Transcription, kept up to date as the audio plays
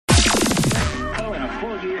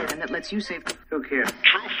here. And that lets you save... Who cares?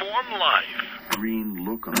 True Form Life. Green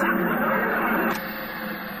look on.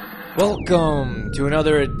 Welcome to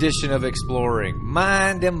another edition of Exploring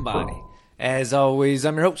Mind and Body. As always,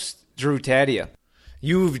 I'm your host, Drew Tadia.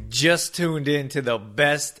 You've just tuned in to the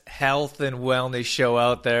best health and wellness show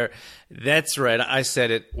out there. That's right, I said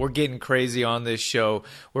it. We're getting crazy on this show.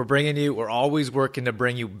 We're always working to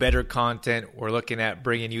bring you better content. We're looking at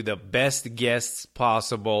bringing you the best guests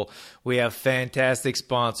possible. We have fantastic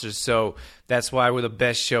sponsors, so that's why we're the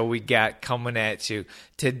best show we got coming at you.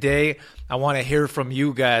 Today, I want to hear from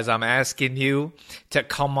you guys. I'm asking you to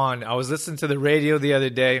come on. I was listening to the radio the other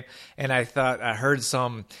day, and I heard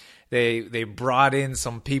some... They brought in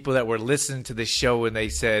some people that were listening to the show, and they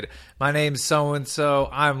said, my name's so-and-so,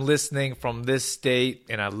 I'm listening from this state,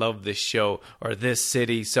 and I love this show, or this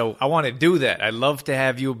city. So I want to do that. I'd love to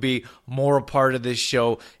have you be more a part of this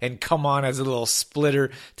show and come on as a little splitter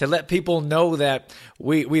to let people know that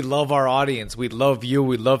we love our audience. We love you.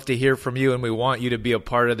 We love to hear from you, and we want you to be a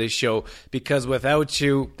part of this show, because without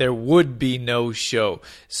you, there would be no show.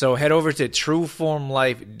 So head over to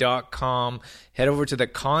trueformlife.com. Head over to the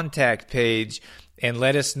contact page and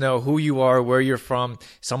let us know who you are, where you're from.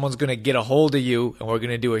 Someone's going to get a hold of you, and we're going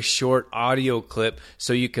to do a short audio clip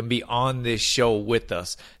so you can be on this show with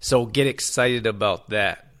us. So get excited about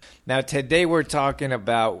that. Now, today we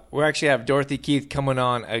actually have Dorothy Keith coming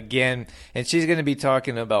on again, and she's going to be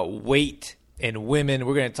talking about weight and women.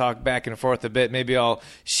 We're going to talk back and forth a bit. Maybe I'll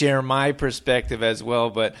share my perspective as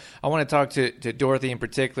well, but I want to talk to Dorothy in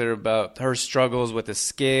particular about her struggles with the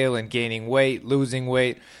scale and gaining weight, losing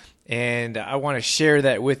weight, and I want to share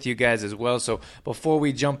that with you guys as well. So before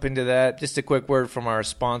we jump into that, just a quick word from our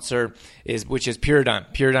sponsor, which is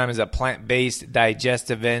Puradyme. Puradyme is a plant-based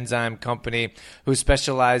digestive enzyme company who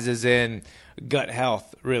specializes in gut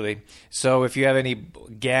health, really. So if you have any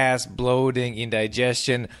gas, bloating,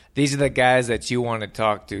 indigestion, these are the guys that you want to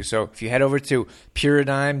talk to. So if you head over to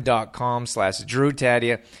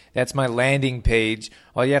puradyme.com/DrewTadia, that's my landing page.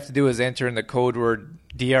 All you have to do is enter in the code word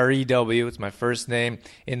DREW, it's my first name,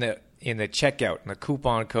 in the checkout, in the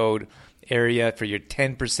coupon code area for your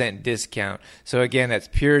 10% discount. So again, that's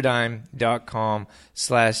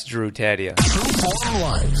puradyme.com/DrewTadia.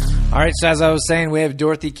 All right, so as I was saying, we have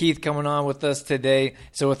Dorothy Keith coming on with us today.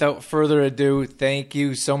 So without further ado, thank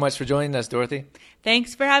you so much for joining us, Dorothy.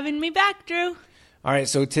 Thanks for having me back, Drew. All right,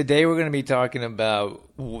 so today we're going to be talking about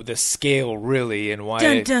the scale, really, and why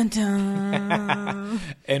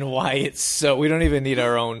and why it's so... We don't even need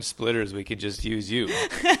our own splitters. We could just use you.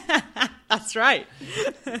 That's right.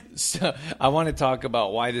 So I want to talk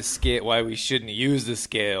about why we shouldn't use the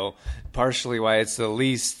scale, partially why it's the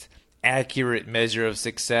least accurate measure of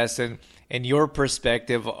success, and your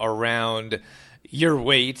perspective around your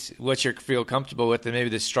weight, what you feel comfortable with, and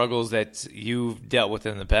maybe the struggles that you've dealt with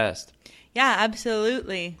in the past. Yeah,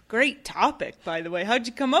 absolutely. Great topic, by the way. How'd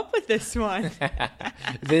you come up with this one?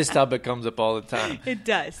 This topic comes up all the time. It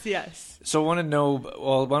does, yes. So I want to know,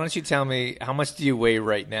 well, why don't you tell me, how much do you weigh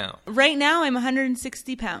right now? Right now, I'm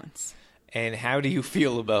 160 pounds. And how do you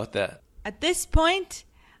feel about that? At this point,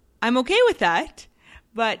 I'm okay with that.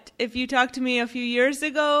 But if you talked to me a few years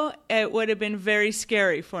ago, it would have been very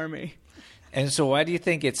scary for me. And so why do you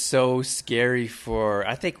think it's so scary for,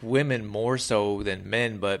 I think, women more so than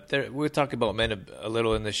men, but we'll talk about men a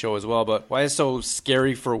little in the show as well, but why is it so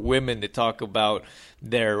scary for women to talk about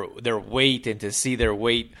their weight and to see their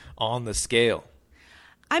weight on the scale?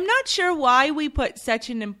 I'm not sure why we put such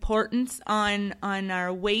an importance on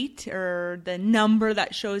our weight or the number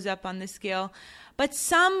that shows up on the scale. But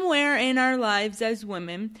somewhere in our lives as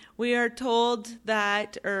women, we are told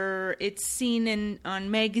that, or it's seen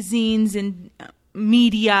on magazines and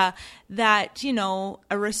media, that, a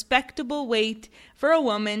respectable weight for a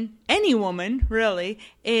woman, any woman really,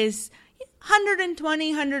 is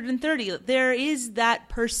 120, 130. There is that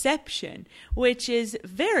perception, which is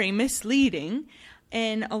very misleading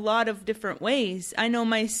in a lot of different ways. I know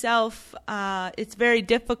myself, it's very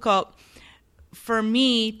difficult for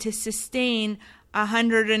me to sustain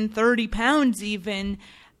 130 pounds even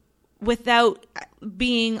without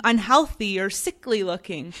being unhealthy or sickly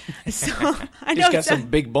looking. So I know you got some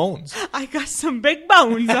big bones. I got some big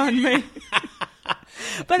bones on me.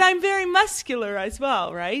 But I'm very muscular as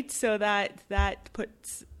well, right? So that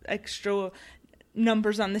puts extra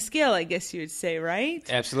numbers on the scale, I guess you would say, right?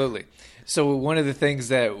 Absolutely. So one of the things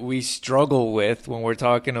that we struggle with when we're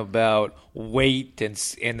talking about weight and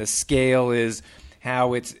the scale is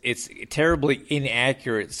how it's terribly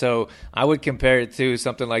inaccurate. So I would compare it to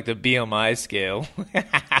something like the BMI scale,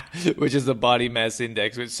 which is the body mass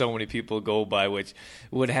index, which so many people go by, which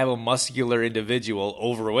would have a muscular individual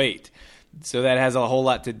overweight. So that has a whole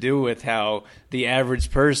lot to do with how the average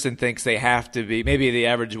person thinks they have to be. Maybe the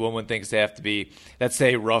average woman thinks they have to be, let's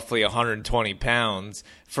say, roughly 120 pounds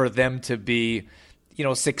for them to be,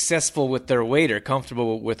 successful with their weight or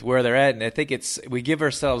comfortable with where they're at. And I think we give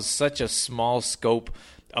ourselves such a small scope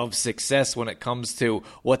of success when it comes to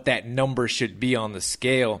what that number should be on the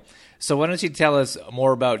scale. So why don't you tell us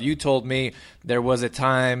more about, you told me there was a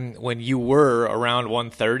time when you were around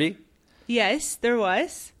 130? Yes, there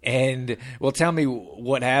was. And well, tell me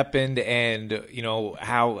what happened and,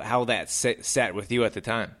 how that sat with you at the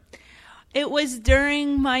time. It was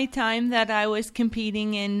during my time that I was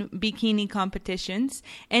competing in bikini competitions,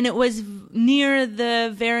 and it was near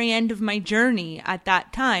the very end of my journey at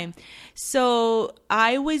that time. So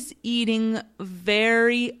I was eating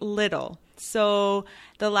very little. So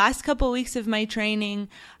the last couple of weeks of my training,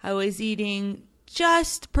 I was eating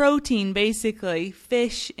just protein, basically,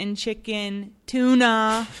 fish and chicken,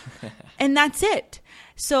 tuna, and that's it.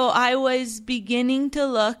 So I was beginning to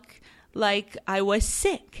look like I was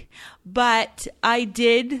sick, but I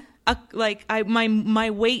did my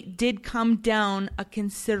weight did come down a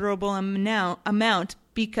considerable amount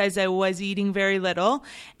because I was eating very little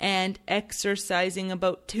and exercising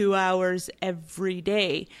about 2 hours every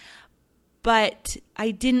day, but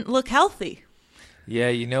I didn't look healthy.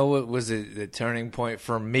 Yeah, what was the turning point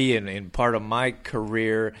for me in part of my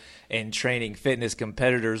career in training fitness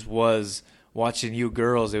competitors was watching you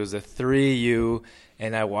girls. It was the three of you,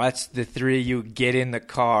 and I watched the three of you get in the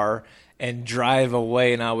car and drive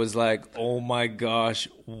away, and I was like, oh my gosh,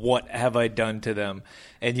 what have I done to them?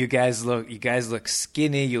 And you guys look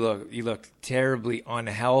skinny, you look terribly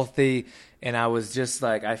unhealthy, and I was just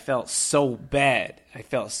like, I felt so bad.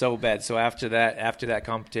 So after that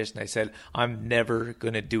competition, I said, I'm never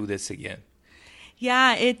going to do this again.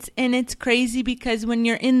 Yeah, it's crazy because when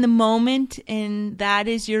you're in the moment and that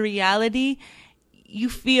is your reality, you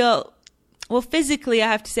feel, well, physically, I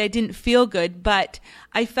have to say I didn't feel good, but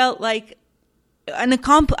I felt like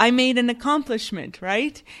I made an accomplishment,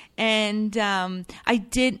 right? And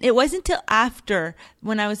it wasn't until after,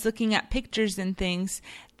 when I was looking at pictures and things,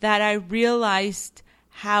 that I realized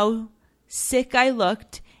how sick I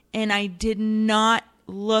looked, and I did not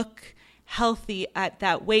look healthy at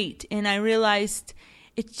that weight. And I realized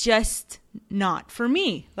it's just not for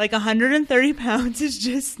me. Like 130 pounds is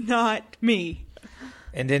just not me.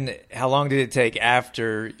 And then how long did it take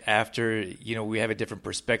after we have a different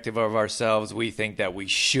perspective of ourselves, we think that we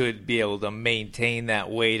should be able to maintain that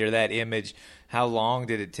weight or that image? How long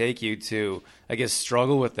did it take you to, I guess,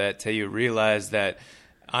 struggle with that till you realize that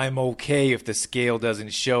I'm okay if the scale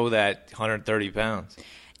doesn't show that 130 pounds?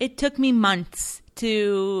 It took me months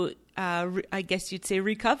to, I guess you'd say,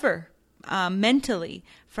 recover mentally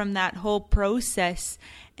from that whole process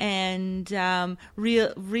and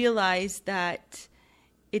realize that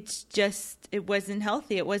it wasn't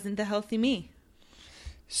healthy. It wasn't the healthy me.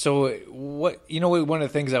 So one of the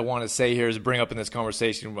things I want to say here is bring up in this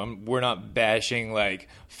conversation, we're not bashing like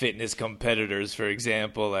fitness competitors, for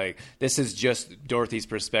example. Like, this is just Dorothy's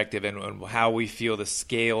perspective and how we feel the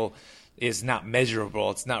scale is not measurable.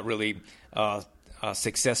 It's not really a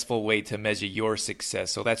successful way to measure your success.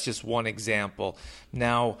 So that's just one example.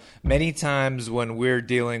 Now, many times when we're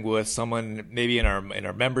dealing with someone, maybe in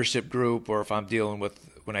our membership group, or if I'm dealing with,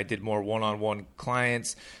 when I did more one-on-one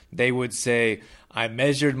clients, they would say, I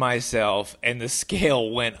measured myself and the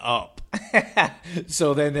scale went up.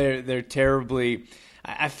 So then they're terribly,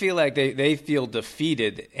 I feel like they feel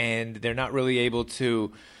defeated and they're not really able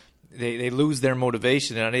to, they lose their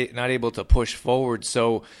motivation and not able to push forward.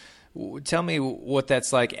 So tell me what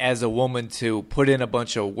that's like as a woman to put in a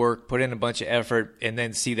bunch of work, put in a bunch of effort, and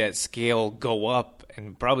then see that scale go up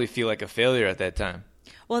and probably feel like a failure at that time.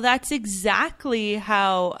 Well, that's exactly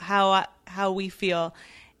how we feel,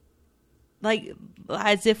 like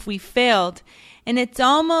as if we failed. And it's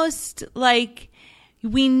almost like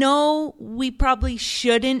we know we probably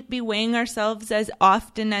shouldn't be weighing ourselves as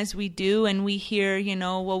often as we do. And we hear,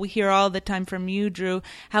 we hear all the time from you, Drew,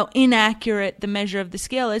 how inaccurate the measure of the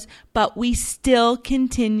scale is, but we still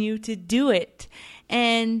continue to do it.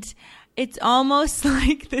 And it's almost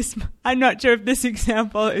like this, I'm not sure if this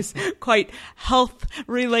example is quite health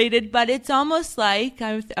related, but it's almost like,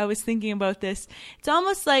 I was thinking about this, it's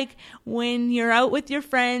almost like when you're out with your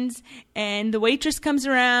friends and the waitress comes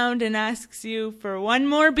around and asks you for one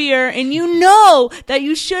more beer and you know that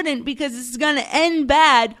you shouldn't because this is going to end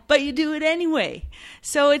bad, but you do it anyway.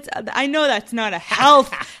 So I know that's not a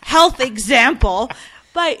health example,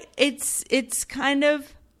 but it's kind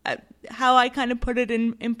of how I kind of put it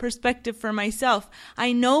in perspective for myself.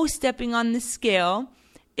 I know stepping on the scale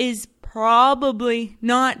is probably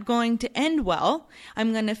not going to end well.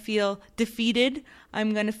 I'm going to feel defeated.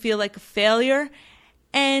 I'm going to feel like a failure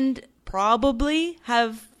and probably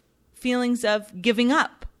have feelings of giving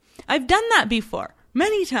up. I've done that before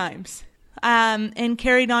many times. And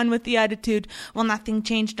carried on with the attitude, well, nothing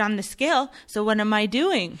changed on the scale, so what am I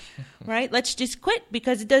doing? Right? Let's just quit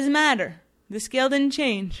because it doesn't matter. The scale didn't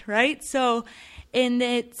change, right? So, and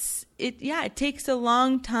it takes a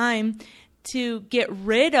long time to get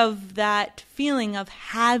rid of that feeling of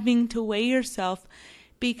having to weigh yourself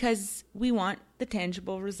because we want the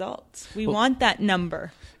tangible results. We want that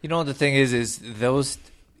number. You know, the thing is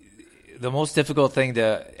the most difficult thing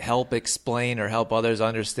to help explain or help others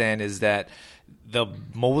understand is that the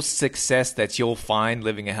most success that you'll find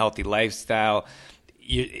living a healthy lifestyle,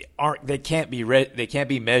 they can't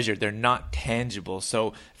be measured. They're not tangible.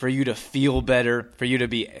 So for you to feel better, for you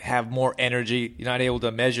to have more energy, you're not able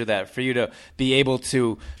to measure that. For you to be able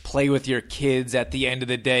to play with your kids at the end of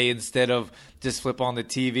the day instead of just flip on the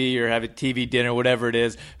TV or have a TV dinner, whatever it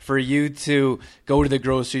is, for you to go to the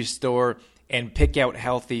grocery store and pick out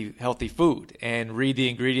healthy food and read the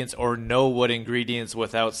ingredients or know what ingredients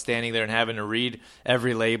without standing there and having to read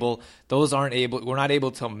every label. We're not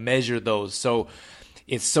able to measure those. So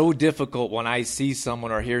it's so difficult when I see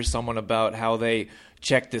someone or hear someone about how they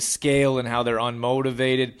check the scale and how they're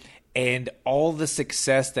unmotivated and all the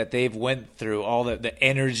success that they've went through, all the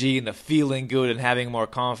energy and the feeling good and having more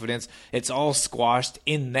confidence, it's all squashed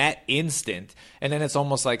in that instant. And then it's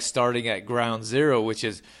almost like starting at ground zero, which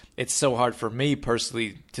is, it's so hard for me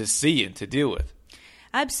personally to see and to deal with.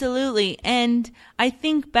 Absolutely. And I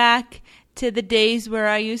think back to the days where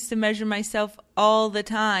I used to measure myself all the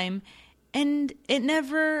time, and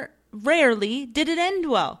rarely did it end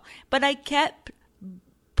well. But I kept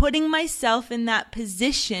putting myself in that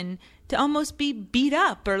position to almost be beat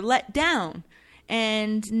up or let down.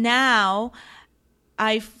 And now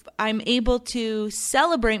I'm able to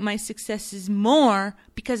celebrate my successes more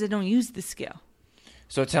because I don't use the scale.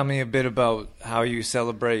 So tell me a bit about how you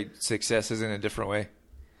celebrate successes in a different way.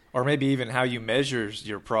 Or maybe even how you measure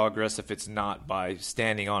your progress if it's not by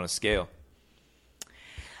standing on a scale.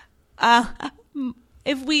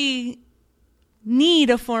 If we need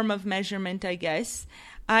a form of measurement, I guess,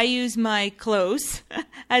 I use my clothes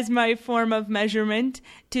as my form of measurement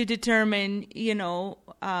to determine,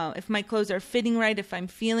 if my clothes are fitting right, if I'm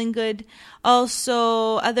feeling good.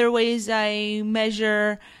 Also, other ways I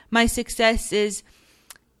measure my success is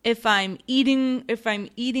if I'm eating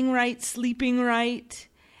right, sleeping right.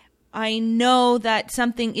 I know that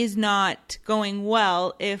something is not going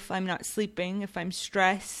well if I'm not sleeping, if I'm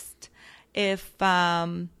stressed, if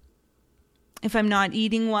I'm not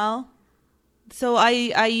eating well. So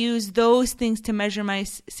I use those things to measure my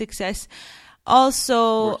success.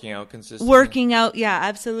 Also, working out consistently.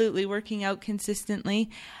 Working out consistently.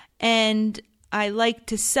 And I like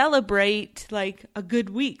to celebrate like a good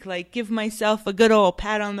week, like give myself a good old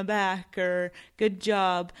pat on the back or good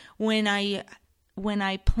job when I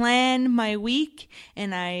plan my week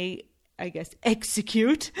and I guess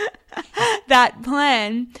execute that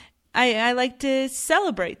plan. I like to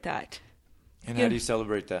celebrate that. And how do you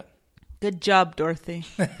celebrate that? Good job, Dorothy.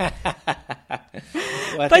 Well,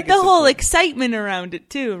 but the whole excitement around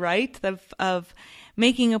it too, right? Of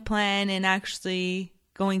making a plan and actually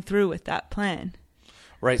going through with that plan.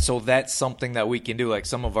 Right, so that's something that we can do. Like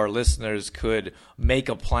some of our listeners could make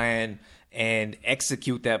a plan and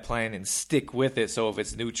execute that plan and stick with it. So if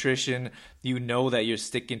it's nutrition, you know that you're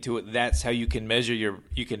sticking to it. That's how you can measure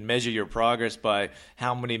your progress, by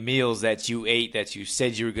how many meals that you ate that you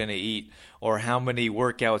said you were going to eat, or how many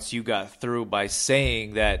workouts you got through by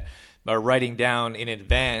saying that, by writing down in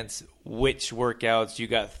advance which workouts you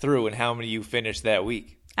got through and how many you finished that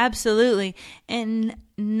week. Absolutely. And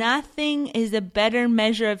nothing is a better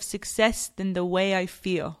measure of success than the way I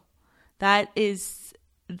feel.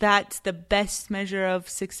 That's the best measure of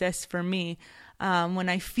success for me, when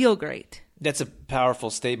I feel great. That's a powerful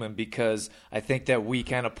statement, because I think that we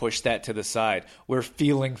kind of push that to the side. We're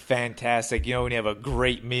feeling fantastic. When you have a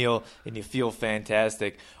great meal and you feel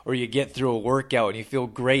fantastic, or you get through a workout and you feel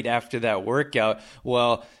great after that workout.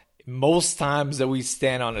 Well, most times that we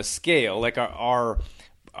stand on a scale, like our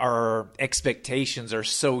expectations are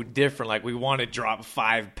so different. Like we want to drop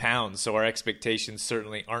 5 pounds, so our expectations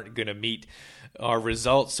certainly aren't going to meet our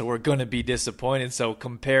results, so we're going to be disappointed. So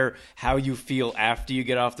compare how you feel after you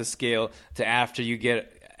get off the scale to after you get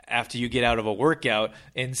out of a workout,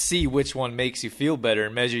 and see which one makes you feel better,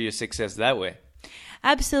 and measure your success that way.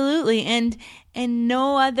 Absolutely. And in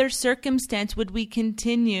no other circumstance would we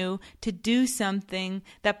continue to do something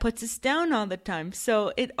that puts us down all the time.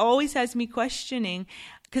 So it always has me questioning,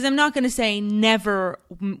 Because I'm not going to say never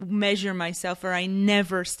measure myself or I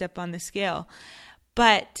never step on the scale.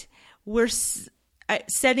 But we're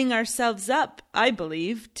setting ourselves up, I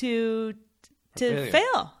believe, to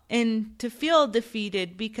fail and to feel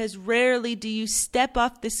defeated, because rarely do you step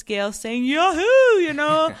off the scale saying,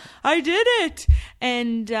 Yahoo, I did it.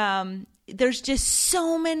 And there's just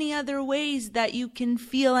so many other ways that you can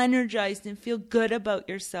feel energized and feel good about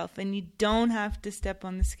yourself, and you don't have to step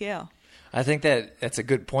on the scale. I think that's a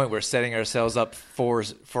good point. We're setting ourselves up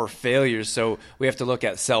for failure, so we have to look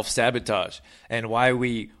at self-sabotage and why,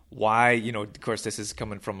 of course this is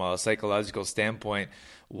coming from a psychological standpoint,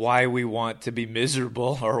 why we want to be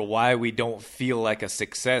miserable or why we don't feel like a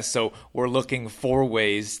success. So we're looking for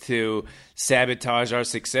ways to sabotage our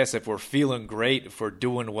success. If we're feeling great, if we're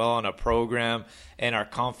doing well on a program and our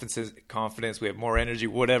confidence, we have more energy,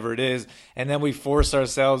 whatever it is, and then we force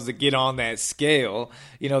ourselves to get on that scale,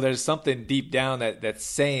 there's something deep down that's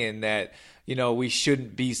saying that, we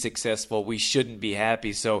shouldn't be successful. We shouldn't be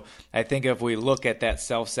happy. So I think if we look at that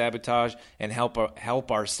self-sabotage and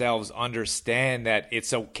help ourselves understand that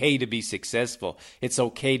it's okay to be successful, it's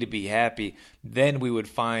okay to be happy, then we would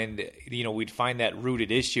find, we'd find that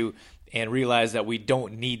rooted issue and realize that we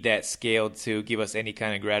don't need that scale to give us any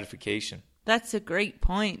kind of gratification. That's a great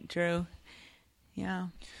point, Drew. Yeah.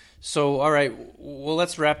 So, all right, well,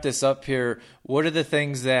 let's wrap this up here. What are the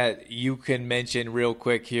things that you can mention real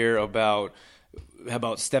quick here about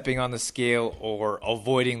stepping on the scale or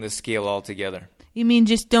avoiding the scale altogether? You mean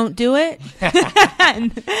just don't do it?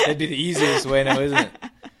 That'd be the easiest way now, isn't it?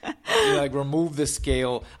 Remove the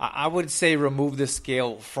scale. I would say remove the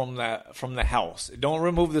scale from the house. Don't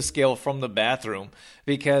remove the scale from the bathroom,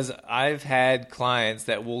 because I've had clients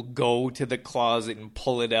that will go to the closet and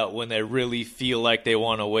pull it out when they really feel like they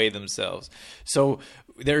want to weigh themselves. So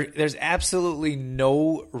there's absolutely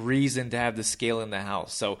no reason to have the scale in the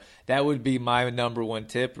house. So that would be my number one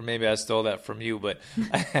tip, or maybe I stole that from you, but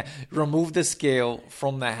remove the scale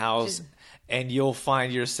from the house. And you'll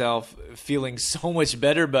find yourself feeling so much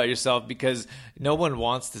better about yourself, because no one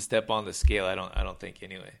wants to step on the scale. I don't think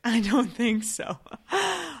anyway. I don't think so.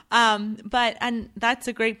 And that's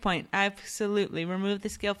a great point. Absolutely. Remove the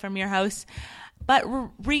scale from your house, but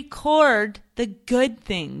record the good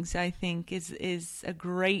things, I think is a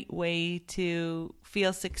great way to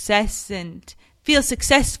feel success and feel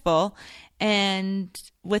successful and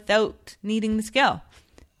without needing the scale.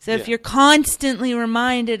 So if you're constantly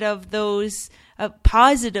reminded of those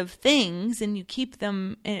positive things and you keep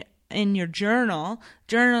them in your journaling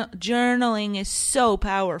is so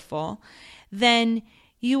powerful, then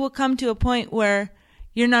you will come to a point where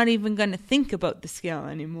you're not even going to think about the scale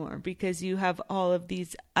anymore, because you have all of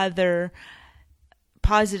these other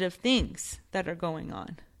positive things that are going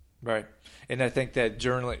on. Right. And I think that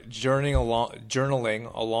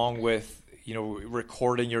journaling along with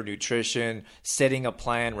recording your nutrition, setting a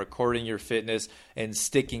plan, recording your fitness, and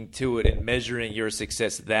sticking to it and measuring your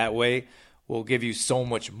success that way will give you so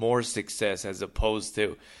much more success, as opposed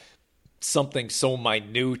to something so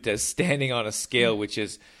minute as standing on a scale, which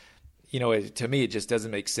is, to me, it just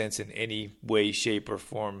doesn't make sense in any way, shape, or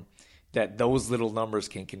form, that those little numbers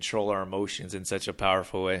can control our emotions in such a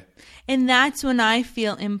powerful way. And that's when I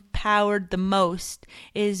feel empowered the most,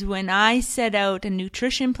 is when I set out a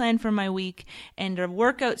nutrition plan for my week and a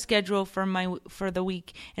workout schedule for the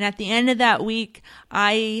week. And at the end of that week,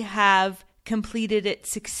 I have completed it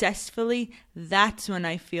successfully. That's when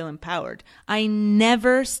I feel empowered. I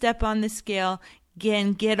never step on the scale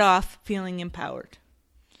and get off feeling empowered.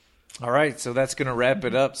 All right, so that's going to wrap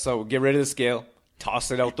it up. So get rid of the scale.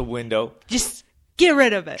 Toss it out the window. Just get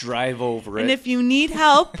rid of it. Drive over it. And if you need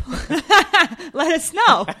help, let us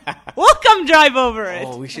know. We'll come drive over it.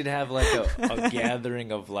 Oh, we should have like a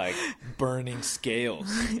gathering of like burning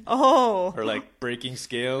scales. Oh. Or like breaking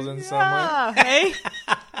scales in some way. Hey.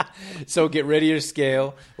 So get rid of your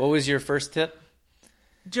scale. What was your first tip?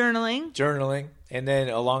 Journaling. And then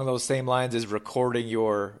along those same lines is recording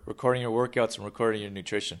your workouts and recording your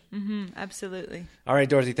nutrition. Mm-hmm, absolutely. All right,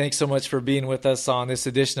 Dorothy, thanks so much for being with us on this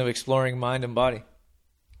edition of Exploring Mind and Body.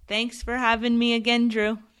 Thanks for having me again,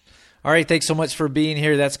 Drew. All right, thanks so much for being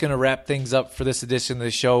here. That's going to wrap things up for this edition of the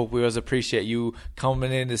show. We always appreciate you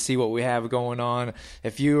coming in to see what we have going on.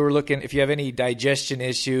 If you have any digestion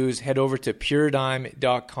issues, head over to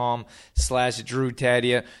puredime.com/Drew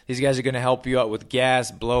Tadia. These guys are going to help you out with gas,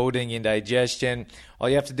 bloating, and digestion. All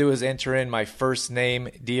you have to do is enter in my first name,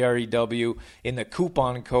 DREW, in the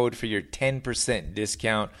coupon code for your 10%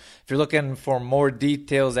 discount. If you're looking for more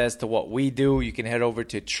details as to what we do, you can head over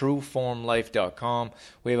to trueformlife.com.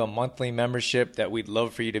 We have a monthly membership that we'd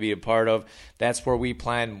love for you to be a part of. That's where we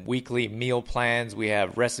plan weekly meal plans. We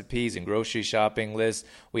have recipes and grocery shopping lists.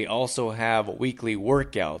 We also have weekly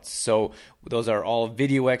workouts. So those are all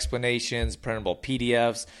video explanations, printable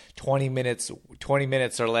PDFs, 20 minutes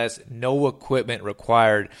or less, no equipment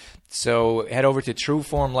required. So head over to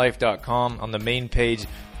trueformlife.com. On the main page,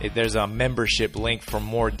 there's a membership link for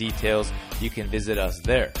more details. You can visit us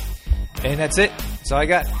there. And that's it. That's all I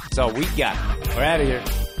got. That's all we got. We're out of here.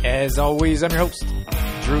 As always, I'm your host,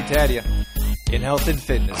 Drew Tadia, in health and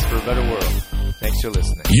fitness for a better world. Thanks for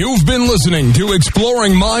listening. You've been listening to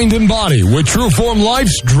Exploring Mind and Body with Trueform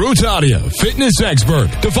Life's Drew Tadia, fitness expert.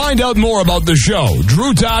 To find out more about the show,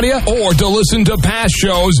 Drew Tadia, or to listen to past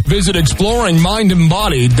shows, visit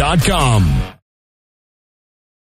exploringmindandbody.com.